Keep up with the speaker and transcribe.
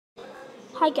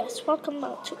Hi guys, welcome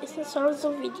back to Essentials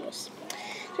of Videos.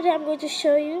 Today I'm going to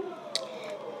show you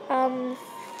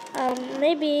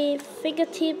maybe finger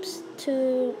tips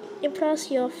to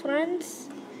impress your friends.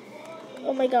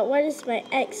 Oh my god, what is my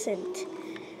accent?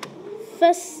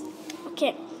 First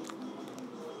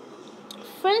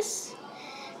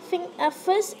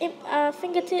fingertips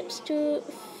to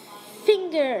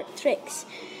finger tricks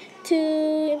to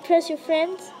impress your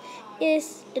friends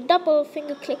is the double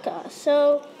finger clicker.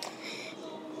 So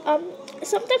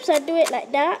sometimes I do it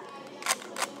like that,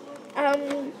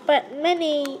 but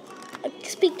many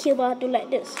speed keyboard do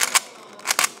like this.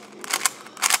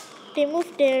 They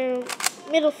move their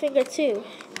middle finger too.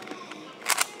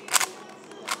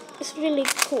 It's really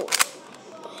cool.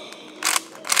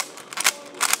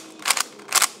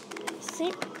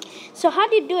 See? So how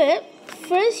do you do it?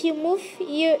 First, you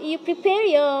prepare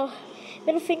your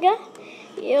middle finger.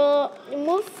 You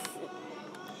move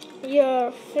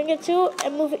your finger too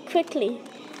and move it quickly,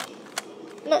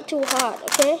 not too hard.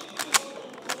 Okay.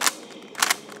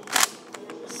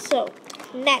 So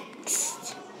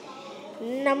next,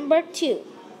 number 2.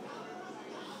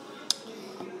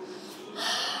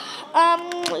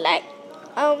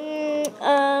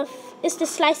 It's the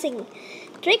slicing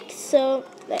trick. So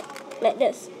like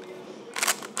this.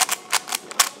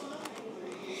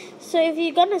 So if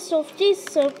you're gonna solve this,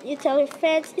 so you tell your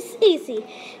friends, it's easy.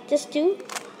 Just do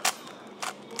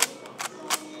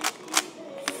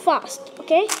fast,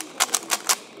 okay?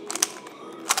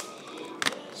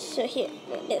 So here,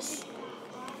 like this.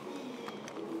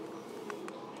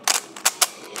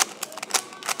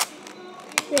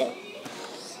 There.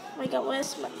 Oh my god,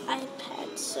 where's my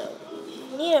iPad? So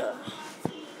near. Oh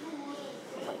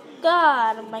my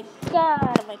god, oh my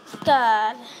god, oh my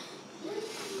god.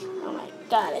 Oh my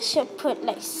god, I should put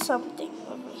like something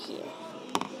over here.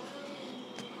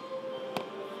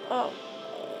 Oh,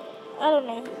 I don't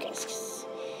know if you guys can see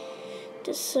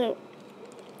this. So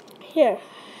here,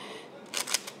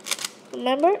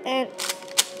 remember, and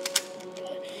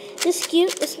this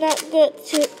cube is not good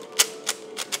to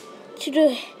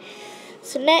do.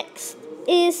 So next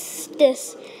is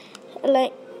this,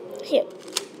 like here.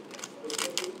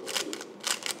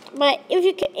 But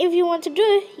if you want to do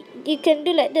it, you can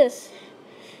do like this.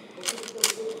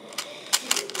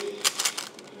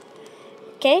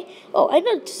 Okay. Oh, I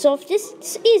know to solve this.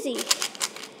 It's easy.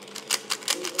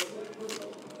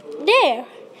 There.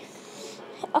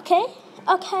 Okay.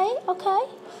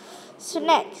 So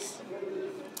next,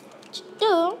 what you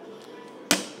do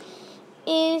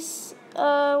is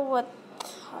what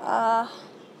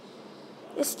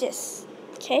is this?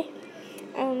 Okay.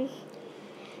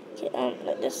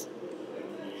 Like this.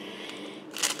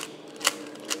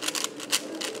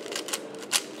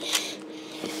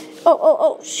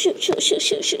 Oh, shoot.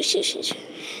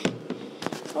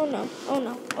 Oh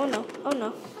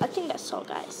no. I think that's all,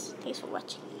 guys. Thanks for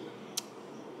watching.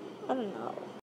 I don't know.